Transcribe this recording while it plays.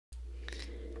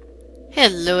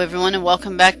Hello everyone and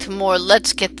welcome back to more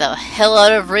Let's Get the Hell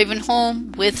Out of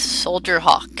Ravenholm with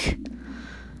SoldierHawke.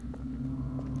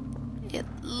 It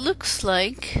looks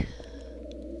like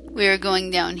we are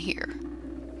going down here.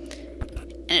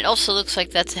 And it also looks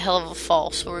like that's a hell of a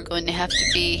fall, so we're going to have to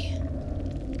be...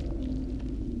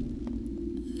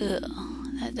 Ugh,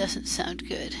 that doesn't sound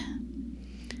good.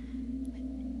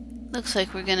 Looks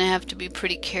like we're going to have to be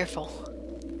pretty careful.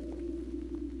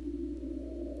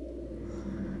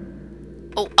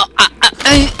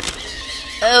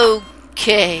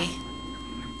 Okay.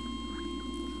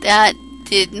 That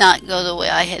did not go the way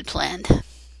I had planned.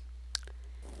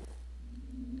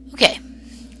 Okay.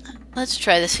 Let's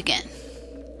try this again.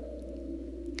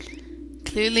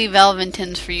 Clearly Valve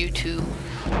intends for you to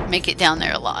make it down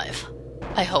there alive.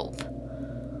 I hope.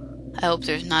 I hope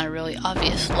there's not a really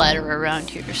obvious ladder around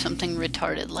here or something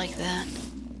retarded like that.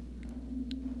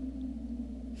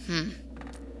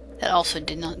 That also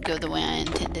did not go the way I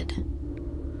intended.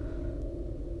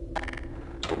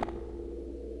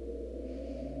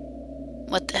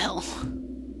 What the hell?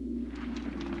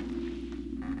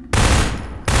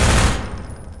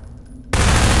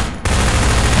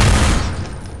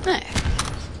 There.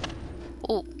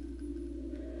 Oh.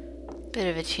 Bit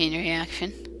of a chain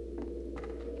reaction.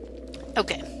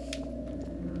 Okay.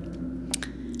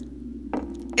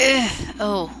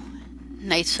 Oh.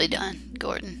 Nicely done,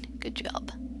 Gordon. Good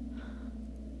job.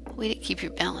 Way to keep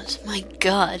your balance. My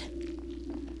God.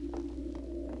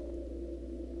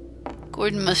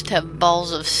 Gordon must have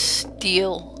balls of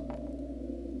steel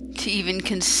to even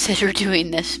consider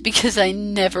doing this, because I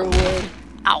never would.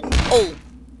 Ow. Oh.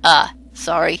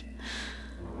 Sorry.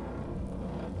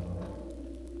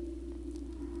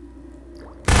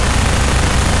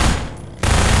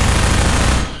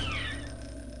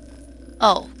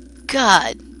 Oh,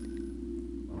 God.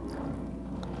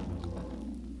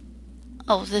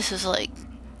 Oh, this is like...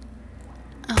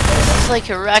 Oh, this is like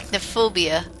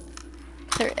arachnophobia.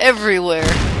 They're everywhere.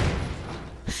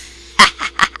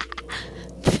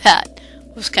 That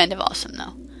was kind of awesome,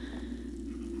 though.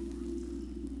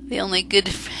 The only good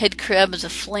head crab is a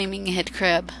flaming head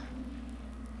crab.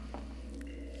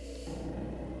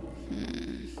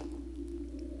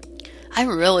 I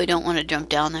really don't want to jump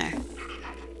down there.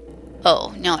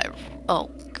 Oh, no, oh,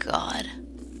 God.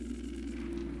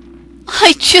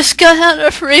 I just got out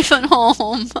of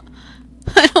Ravenholm.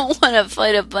 I don't want to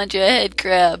fight a bunch of head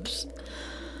crabs.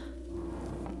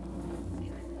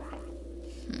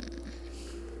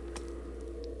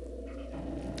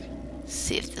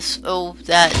 See if this... Oh,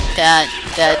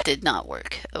 that did not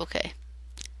work. Okay.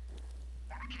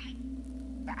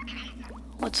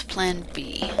 What's plan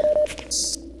B?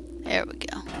 There we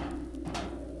go.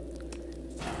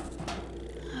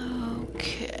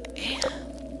 Okay.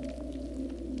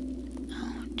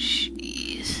 Oh,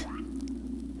 jeez.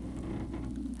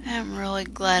 I'm really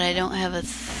glad I don't have a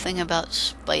thing about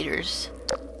spiders.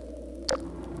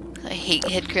 I hate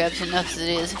head crabs enough as it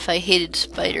is. If I hated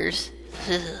spiders...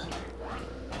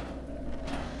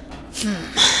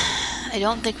 I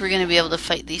don't think we're going to be able to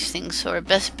fight these things, so our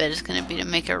best bet is going to be to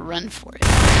make a run for it.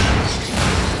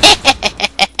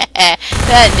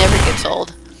 That never gets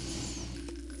old.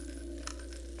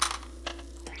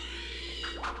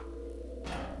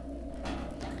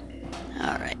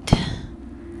 Alright.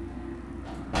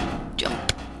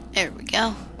 Jump. There we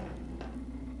go.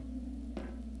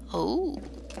 Oh.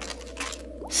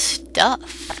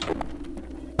 Stuff.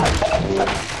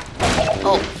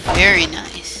 Oh, very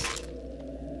nice.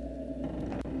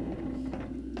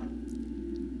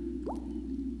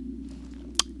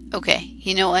 Okay,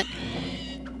 you know what?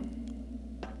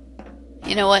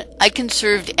 You know what? I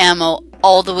conserved ammo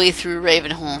all the way through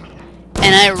Ravenholm,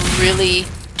 and I really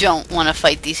don't want to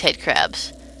fight these head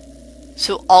crabs.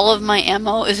 So all of my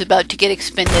ammo is about to get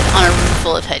expended on a room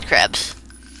full of head crabs.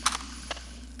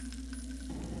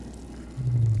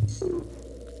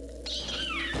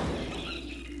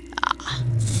 Ah,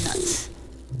 nuts.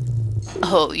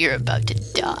 Oh, you're about to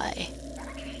die.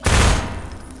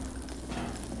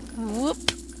 Whoop.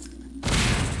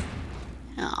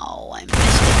 Oh, I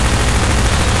missed it.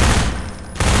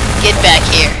 Get back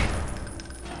here.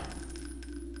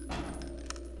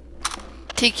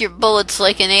 Take your bullets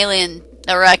like an alien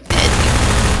arachnid,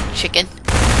 chicken.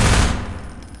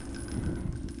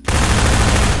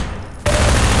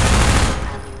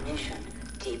 Ammunition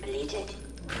depleted.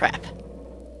 Crap.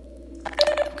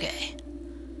 Okay.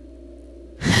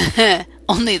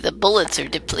 Only the bullets are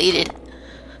depleted.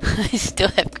 I still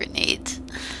have grenades.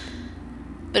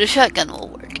 But a shotgun will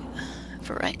work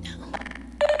for right now.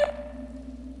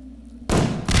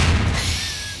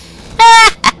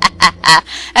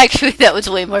 Actually, that was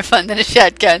way more fun than a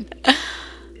shotgun.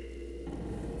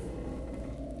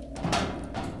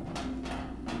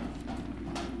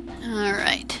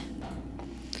 Alright.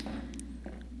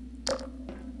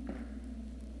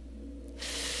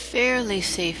 Fairly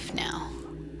safe now,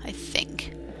 I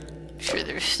think. I'm sure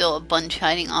there's still a bunch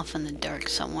hiding off in the dark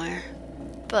somewhere.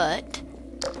 But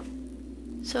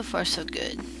so far so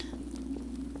good.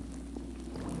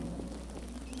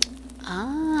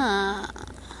 Ah.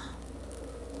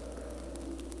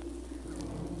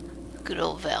 Good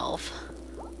old valve.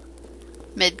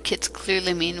 Medkits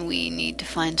clearly mean we need to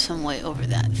find some way over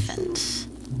that fence.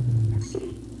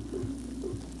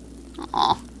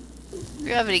 Aw.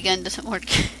 Gravity gun doesn't work.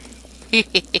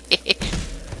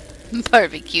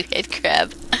 Barbecue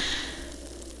headcrab.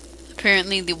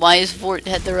 Apparently the wise Vort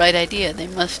had the right idea. They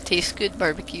must taste good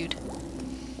barbecued.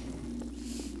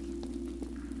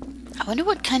 I wonder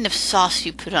what kind of sauce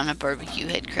you put on a barbecue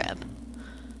headcrab.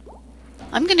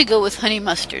 I'm gonna go with honey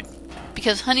mustard,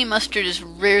 because honey mustard is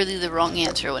rarely the wrong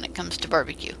answer when it comes to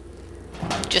barbecue.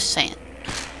 Just saying.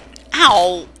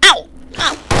 Ow! Ow!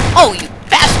 Ow! Oh, you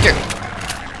bastard!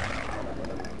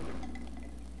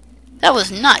 That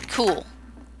was not cool.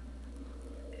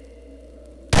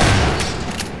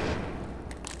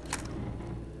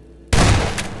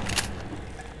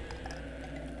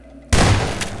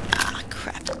 Ah,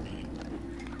 crap.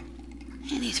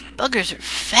 Man, these buggers are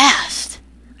fast.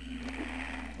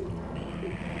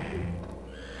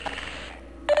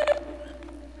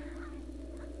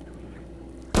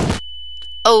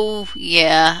 Oh,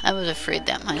 yeah, I was afraid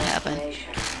that might happen.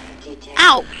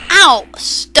 Ow! Ow!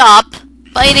 Stop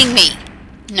biting me!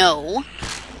 No.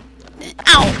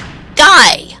 Ow!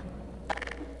 Die!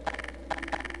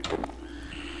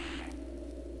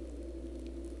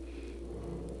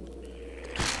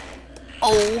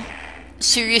 Oh,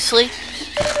 seriously?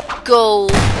 Go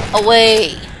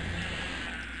away!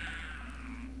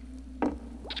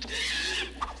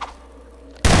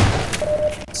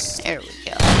 There we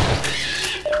go.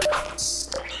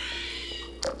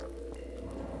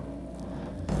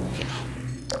 Okay.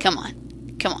 Come on.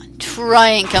 Come on. Try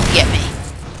and come get me.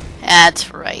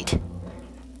 That's right.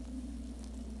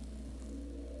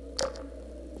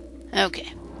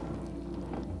 Okay.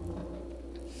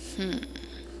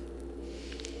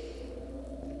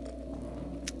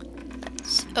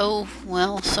 Oh,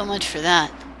 well, so much for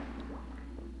that.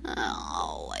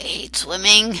 Oh, I hate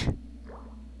swimming.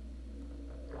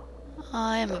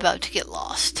 I am about to get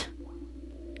lost.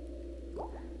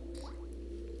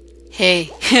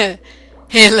 Hey.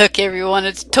 Hey, look everyone,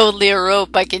 it's totally a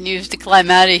rope I can use to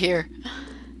climb out of here.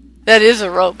 That is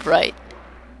a rope, right?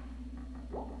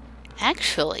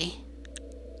 Actually...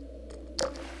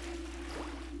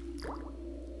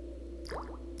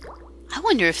 I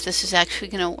wonder if this is actually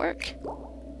going to work.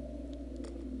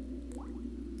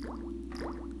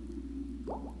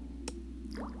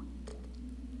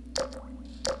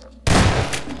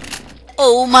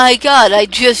 Oh my god, I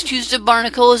just used a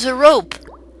barnacle as a rope.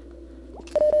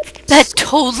 That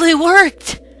totally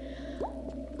worked.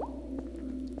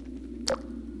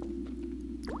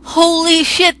 Holy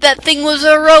shit, that thing was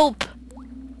a rope.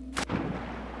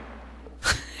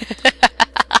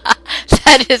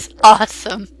 That is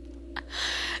awesome.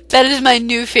 That is my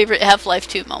new favorite Half-Life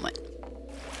 2 moment.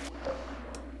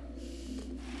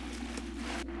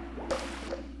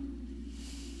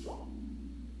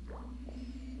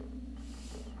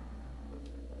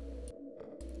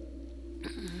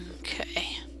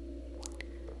 Okay.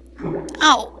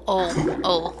 Ow!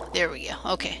 Oh, there we go.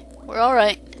 Okay. We're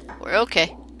alright. We're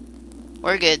okay.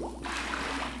 We're good.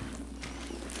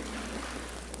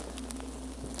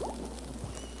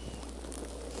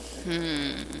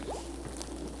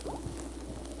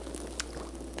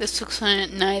 This looks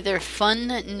neither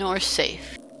fun nor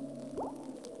safe.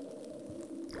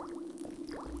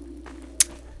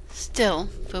 Still,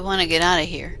 if we want to get out of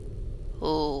here...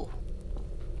 Oh.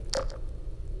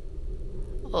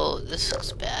 Oh, this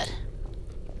looks bad.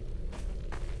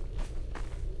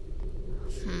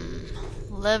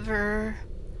 Lever.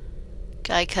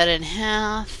 Guy cut in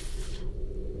half.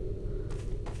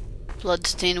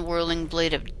 Bloodstained whirling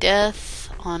blade of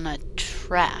death on a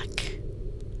track.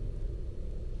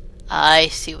 I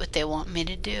see what they want me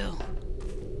to do.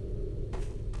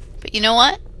 But you know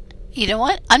what? You know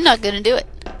what? I'm not gonna do it.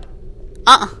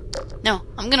 No,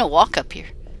 I'm gonna walk up here.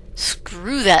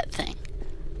 Screw that thing.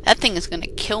 That thing is gonna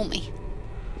kill me.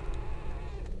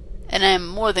 And I am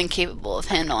more than capable of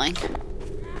handling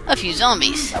a few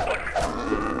zombies.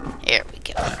 There we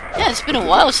go. Yeah, it's been a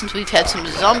while since we've had some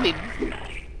zombie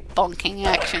bonking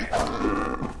action.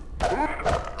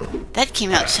 That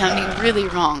came out sounding really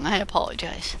wrong. I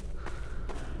apologize.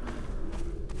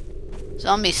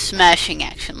 Zombie smashing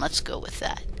action. Let's go with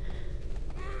that.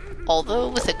 Although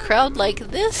with a crowd like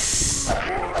this,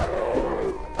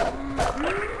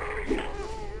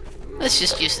 let's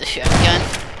just use the shotgun.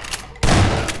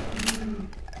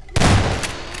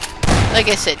 Like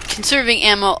I said, conserving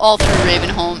ammo all through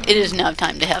Ravenholm, it is now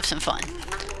time to have some fun.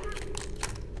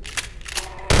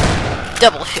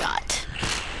 Double shot.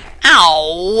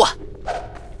 Ow!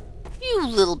 You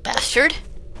little bastard.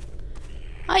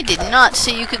 I did not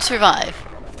say you could survive.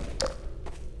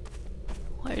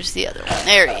 Where's the other one?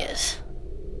 There he is.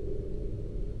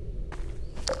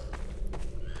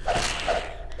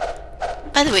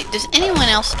 By the way, does anyone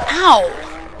else... Ow!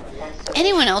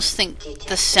 Anyone else think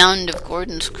the sound of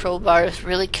Gordon's crowbar is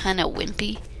really kind of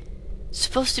wimpy? It's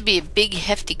supposed to be a big,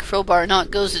 hefty crowbar, and all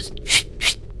it goes is...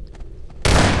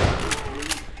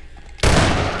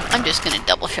 I'm just gonna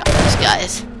double shot these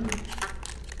guys.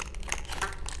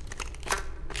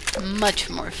 Much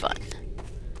more fun.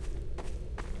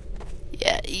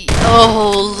 Yeah.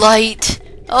 Oh, light.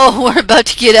 Oh, we're about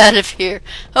to get out of here.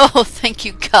 Oh, thank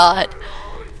you, God.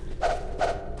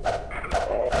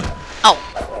 Oh.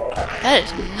 That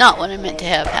is not what I meant to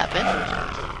have happen.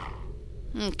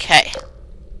 Okay.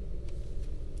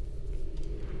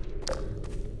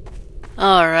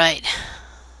 Alright.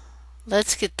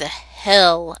 Let's get the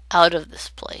hell out of this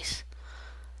place.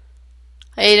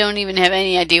 I don't even have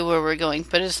any idea where we're going,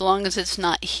 but as long as it's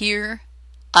not here,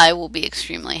 I will be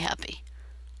extremely happy.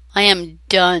 I am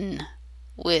done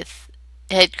with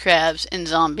headcrabs and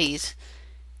zombies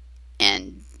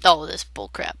and all this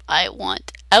bullcrap. I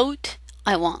want out,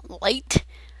 I want light,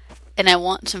 and I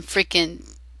want some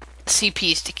freaking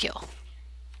CPs to kill.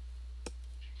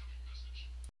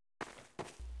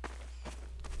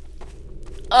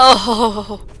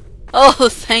 Oh,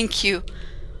 thank you.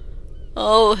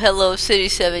 Oh, hello, City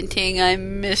 17. I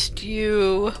missed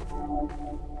you.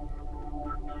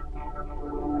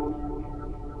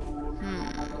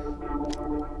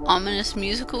 Ominous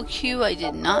musical cue. I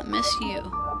did not miss you.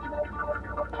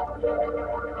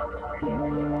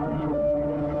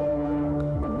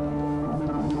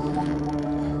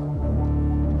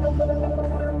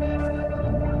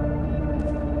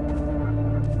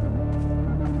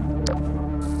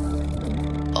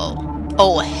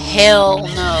 Oh, hell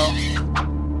no.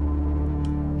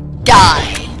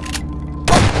 Die.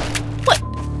 What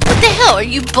the hell? Are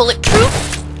you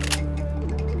bulletproof?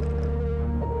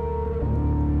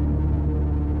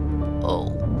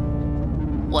 Oh.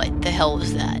 What the hell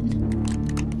was that?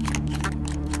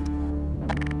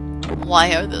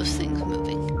 Why are those things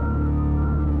moving?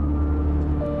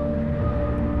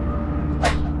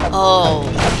 Oh,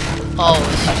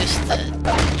 it's just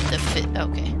the fit.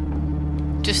 Okay.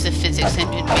 Just the physics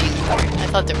engine being weird. I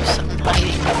thought there was something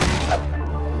hiding.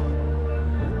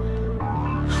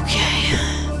 Okay.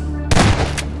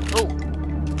 Oh.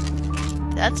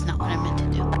 That's not what I meant to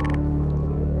do.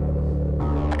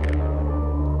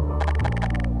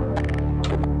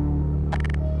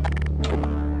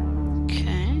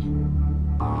 Okay.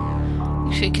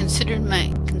 Actually, considering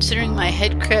my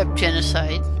headcrab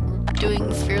genocide, we're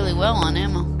doing fairly well on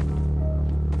ammo.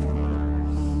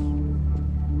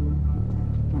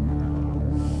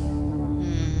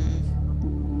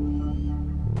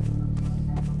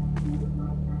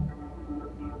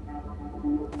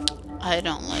 I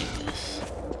don't like this.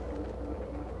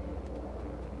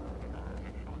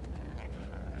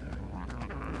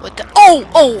 What the?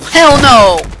 Oh, hell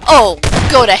no! Oh,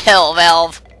 go to hell,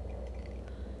 Valve.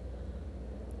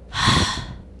 I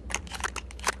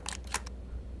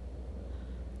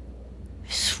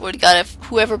swear to God, if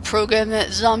whoever programmed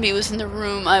that zombie was in the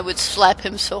room, I would slap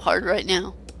him so hard right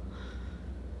now.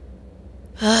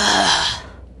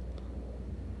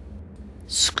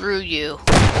 Screw you.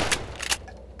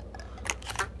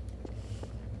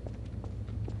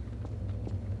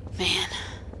 Man.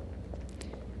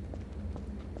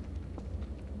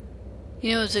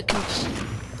 You know, it's a complete...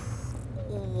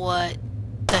 What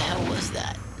the hell was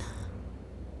that?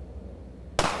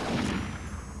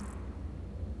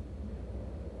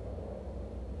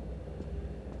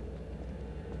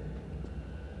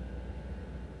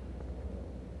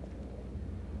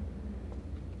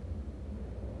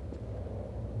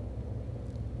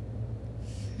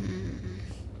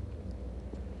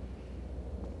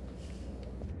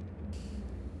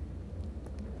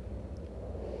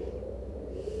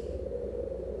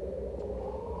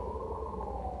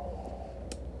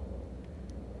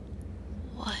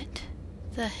 What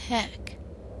the heck?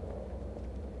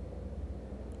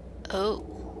 Oh.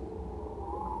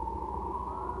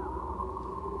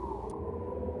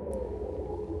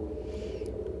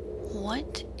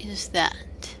 What is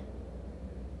that?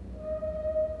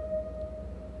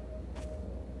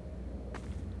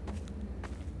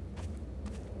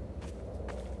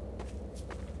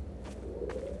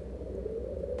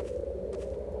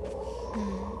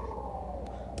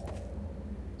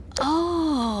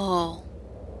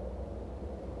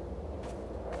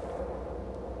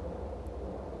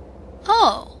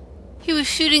 He was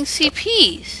shooting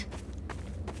CPs.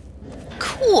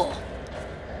 Cool.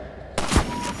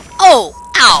 Oh,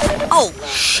 ow, oh,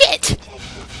 shit.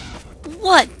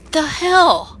 What the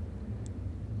hell?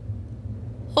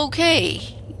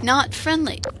 Okay, not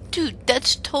friendly. Dude,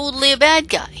 that's totally a bad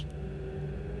guy.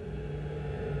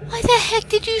 Why the heck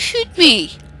did you shoot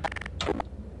me?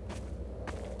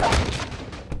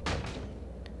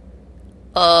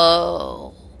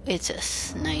 Oh, it's a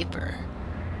sniper.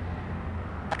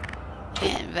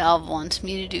 And Valve wants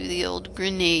me to do the old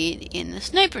grenade in the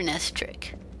sniper nest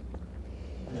trick.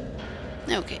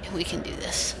 Okay, we can do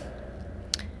this.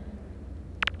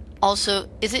 Also,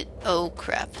 oh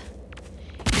crap.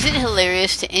 Is it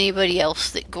hilarious to anybody else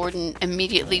that Gordon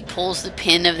immediately pulls the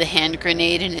pin of the hand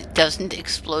grenade and it doesn't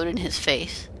explode in his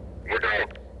face?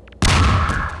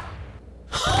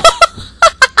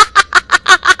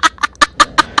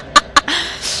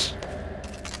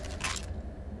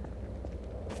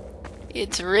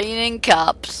 It's raining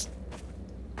cops.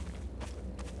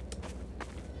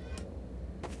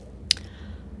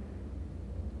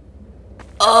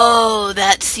 Oh,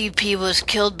 that CP was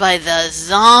killed by the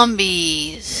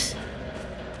zombies.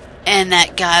 And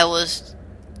that guy was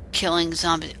killing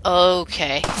zombies.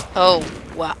 Okay. Oh,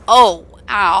 wow. Oh,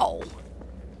 ow.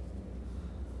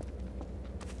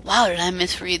 Wow, did I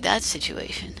misread that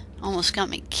situation? Almost got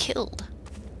me killed.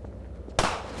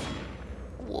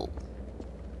 Whoa.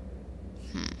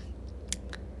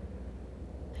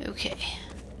 Okay.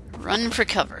 Run for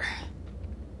cover.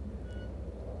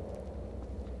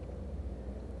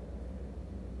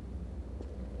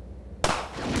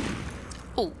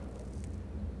 Oh.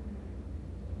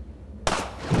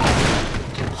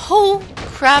 Oh,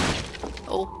 crap.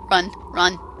 Oh, run,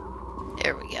 run.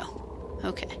 There we go.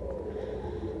 Okay.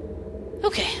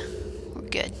 Okay. We're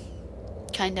good.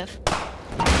 Kind of.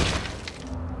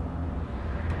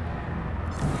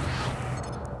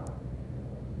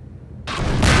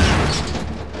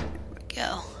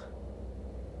 Go.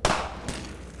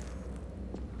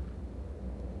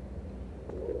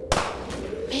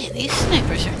 Man, these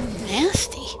snipers are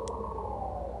nasty.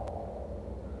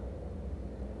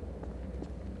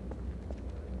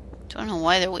 Don't know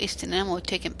why they're wasting ammo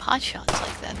taking pot shots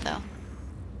like that, though.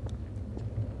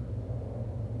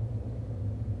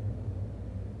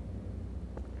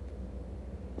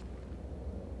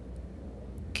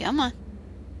 Come on.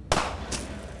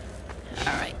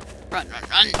 Alright. Run, run,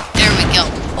 run. There we go.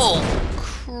 Oh,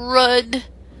 crud.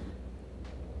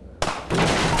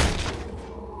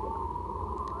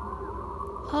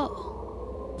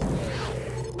 Oh.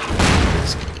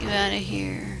 Let's get you out of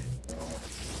here.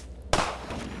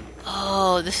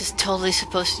 Oh, this is totally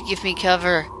supposed to give me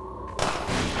cover.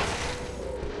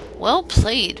 Well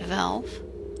played, Valve.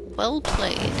 Well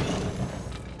played.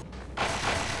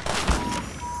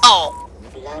 Oh!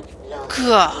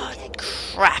 God,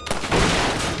 crap.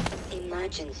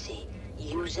 Emergency.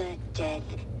 User death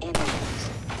imminent.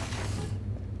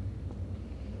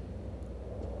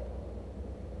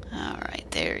 Alright,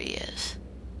 there he is.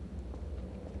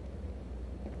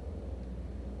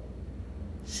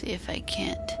 See if I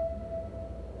can't.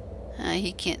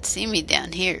 He can't see me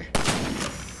down here.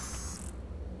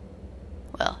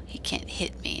 Well, he can't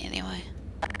hit me anyway.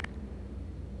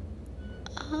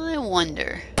 I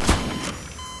wonder.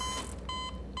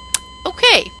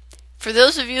 Okay, for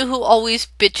those of you who always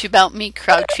bitch about me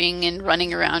crouching and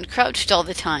running around crouched all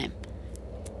the time,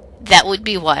 that would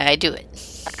be why I do it.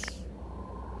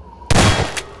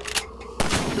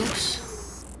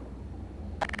 Oops.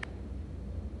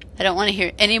 I don't want to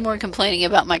hear any more complaining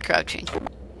about my crouching.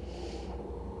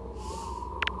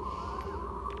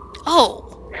 Oh!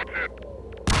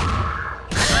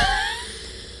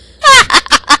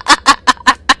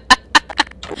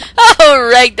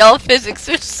 Oh, ragdoll physics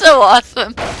are so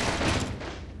awesome.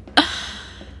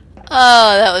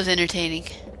 Oh, that was entertaining.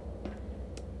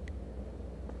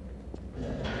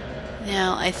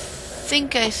 Now, I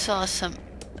think I saw some...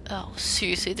 Oh,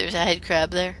 seriously, there's a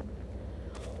headcrab there.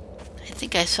 I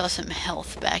think I saw some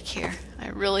health back here. I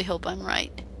really hope I'm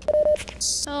right.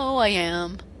 Oh, I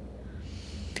am.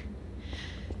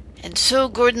 And so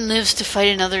Gordon lives to fight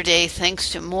another day thanks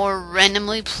to more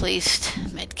randomly placed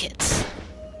medkits.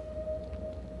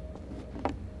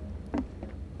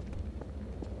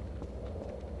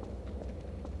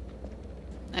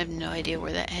 I have no idea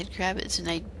where that headcrab is, and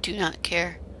I do not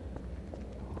care.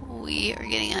 We are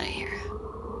getting out of here.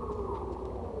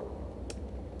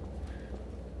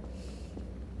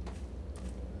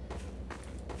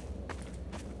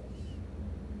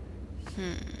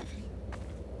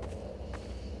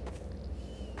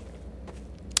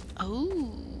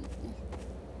 Oh.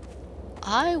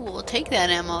 I will take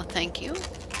that ammo, thank you.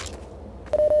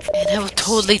 And I will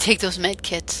totally take those med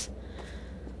kits.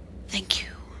 Thank you.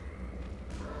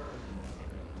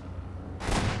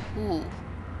 Ooh.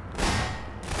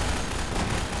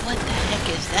 What the heck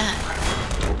is that?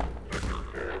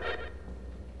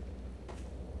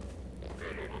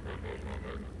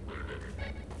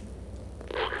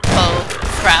 Oh,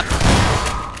 crap.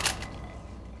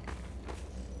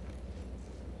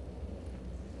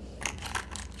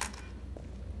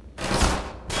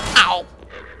 Ow!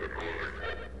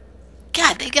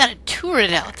 God, they got a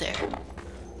turret out there.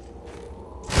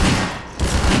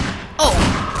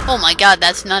 Oh my god,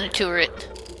 that's not a turret.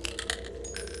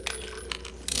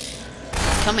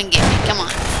 Come and get me, come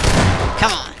on.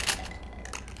 Come on.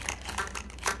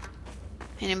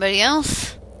 Anybody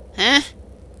else? Huh?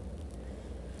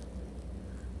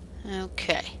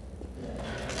 Okay.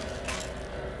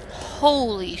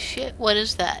 Holy shit, what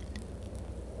is that?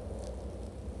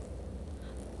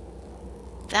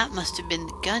 That must have been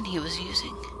the gun he was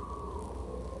using.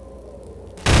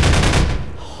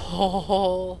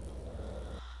 Oh,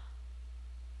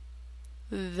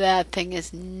 that thing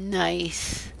is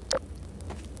nice.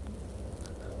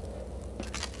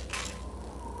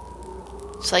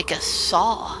 It's like a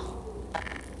saw.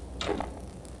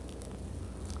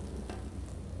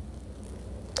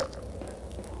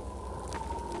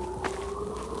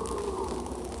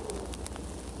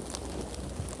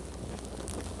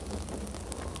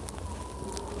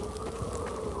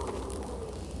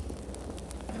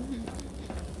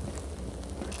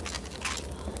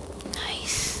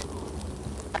 Nice.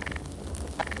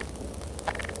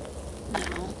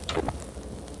 No.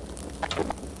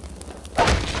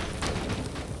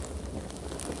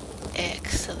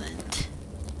 Excellent.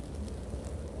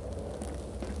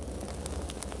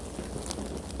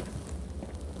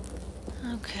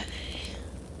 Okay.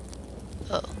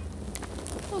 Oh.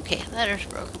 Okay, ladder's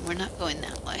broken. We're not going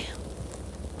that way.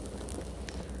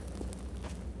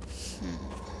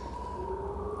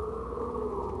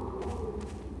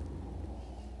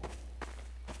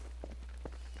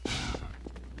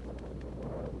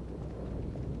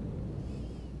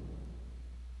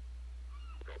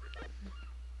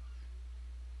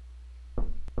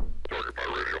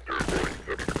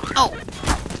 Oh!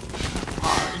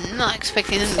 Oh, I'm not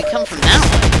expecting them to come from that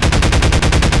way.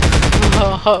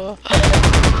 Oh.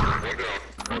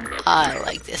 I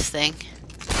like this thing.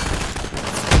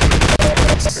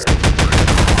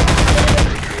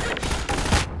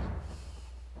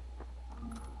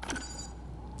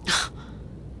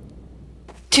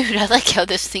 Dude, I like how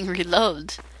this thing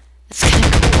reloads. It's kind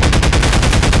of cool.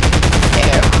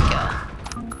 There we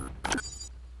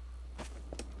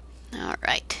go.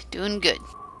 Alright, doing good.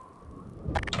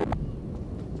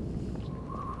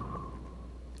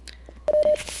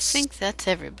 I think that's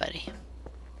everybody.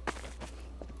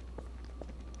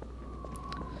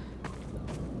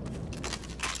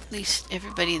 At least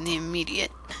everybody in the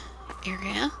immediate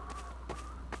area.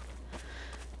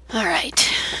 Alright.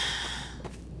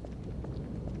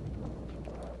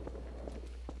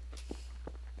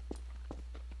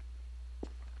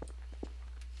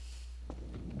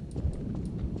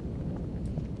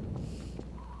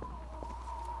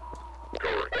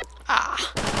 Ah.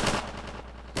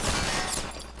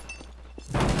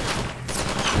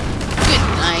 Good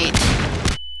night.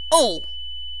 Oh!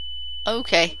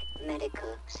 Okay.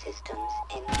 Medical systems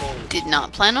engaged. Did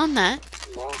not plan on that.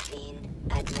 Morphine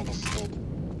administered.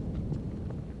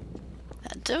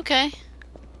 That's okay.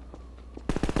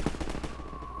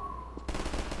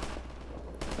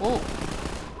 Whoa.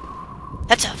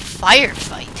 That's a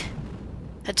firefight.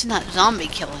 That's not zombie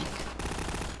killing.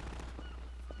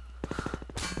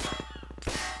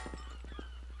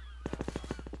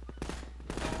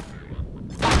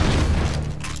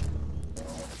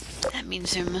 That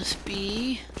means there must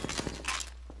be...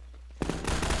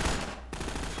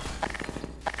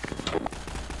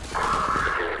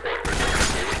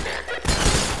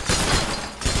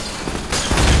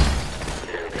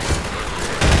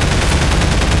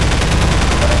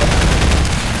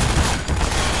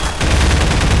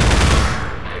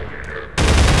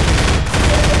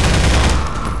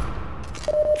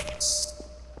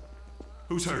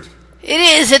 Who's hurt? It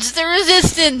is! It's the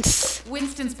Resistance!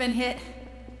 Winston's been hit.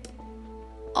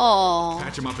 Oh,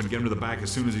 Patch him up and get him to the back as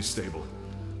soon as he's stable.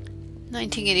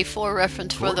 1984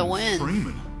 reference for the win.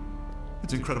 Freeman.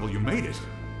 It's incredible you made it.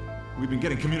 We've been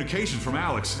getting communications from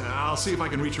Alex. I'll see if I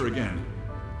can reach her again.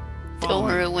 Don't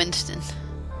worry, Winston.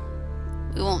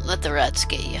 We won't let the rats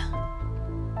get you.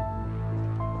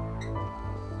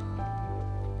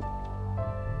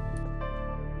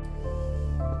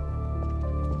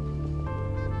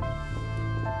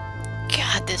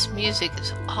 God, this music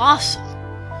is awesome.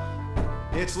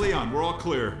 It's Leon. We're all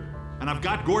clear. And I've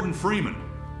got Gordon Freeman.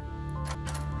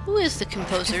 Who is the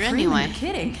composer Freeman, anyway? you're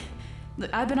kidding.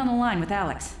 Look, I've been on the line with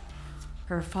Alex.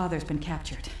 Her father's been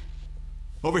captured.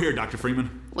 Over here, Dr.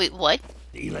 Freeman. Wait, what?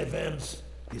 Eli Vance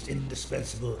is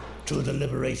indispensable to the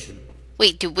liberation.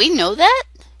 Wait, did we know that?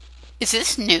 Is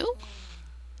this new?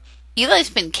 Eli's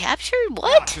been captured?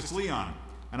 What? Gosh, it's Leon.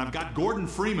 And I've got Gordon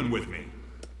Freeman with me.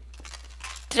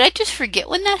 Did I just forget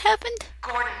when that happened?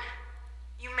 Gordon,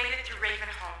 you made it through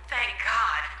Ravenholm. Thank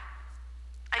God.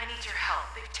 I need your help.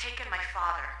 They've taken my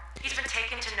father. He's been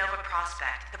taken to Nova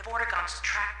Prospect. The Bordergons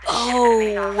tracked the ship and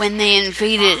made off when they with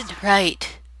invaded, Boston.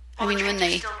 right. I While mean, the when trains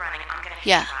are they... still running, I'm gonna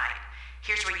Yeah. hitch a ride.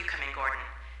 Here's where you come in, Gordon.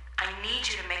 I need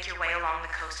you to make your way along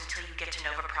the coast until you get to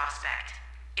Nova Prospect.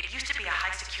 It used to be a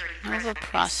high-security Nova prison. It's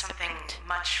Prospect. something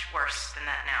much worse than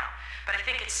that now. But I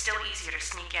think it's still easier to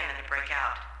sneak in than to break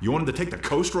out. You want him to take the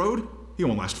coast road? He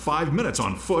won't last 5 minutes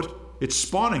on foot. It's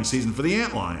spawning season for the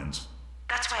antlions.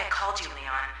 That's why I called you, Leon.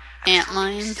 I was told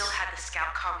you Antlions? still had the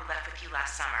scout car we left with you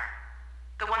last summer.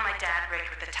 The one my dad rigged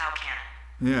with the Tau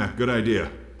cannon. Yeah, good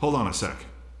idea. Hold on a sec.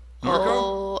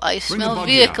 Oh, I Bring the smell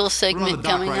buggy vehicle out. Put it on segment the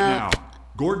dock coming right up. now.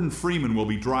 Gordon Freeman will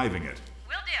be driving it.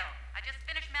 Will do. I just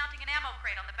finished mounting an ammo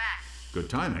crate on the back. Good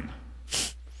timing.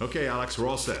 Okay, Alex, we're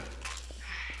all set.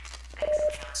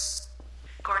 Thanks, Leon.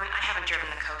 Gordon, I haven't driven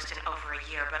the coast in over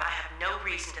a year, but I have no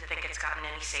reason to think it's gotten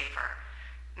any safer.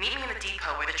 Meet me in the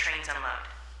depot where the trains unload.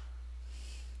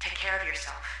 Take care of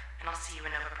yourself, and I'll see you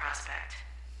in Nova Prospect.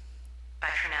 Bye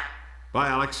for now. Bye,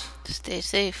 Alex. Stay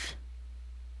safe.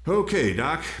 Okay,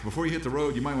 Doc. Before you hit the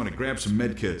road, you might want to grab some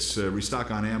med kits, restock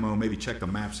on ammo, maybe check the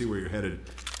map, see where you're headed.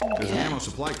 There's an ammo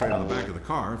supply crate on the back of the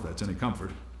car, if that's any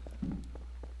comfort.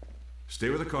 Stay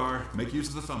with the car, make use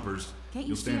of the thumpers. Can't you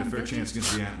You'll stand see a I'm fair busy? chance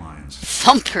against the antlions.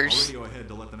 Thumpers. I'll radio ahead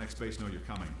to let the next base know you're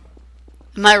coming.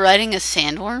 Am I riding a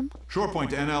sandworm? Shore point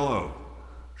to NLO.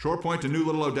 Shore point to New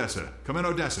Little Odessa. Come in,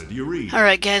 Odessa. Do you read?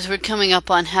 Alright guys, we're coming up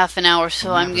on half an hour, so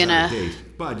The map I'm is out gonna... of date,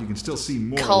 but you can still see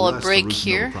more call or a less break the route to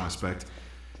here. Nova Prospect.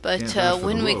 But Can't vouch for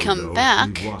when the we road, come though. back,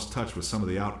 We've lost touch with some of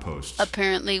the outposts.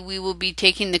 apparently we will be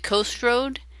taking the coast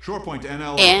road Shore point to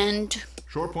NLO. and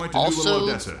Shore point to New Little also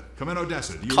Odessa. Come in,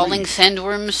 Odessa. Do you calling read?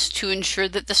 sandworms to ensure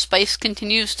that the spice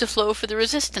continues to flow for the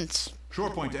resistance. Shore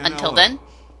point to NLO. Until then,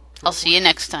 I'll see you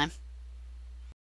next time.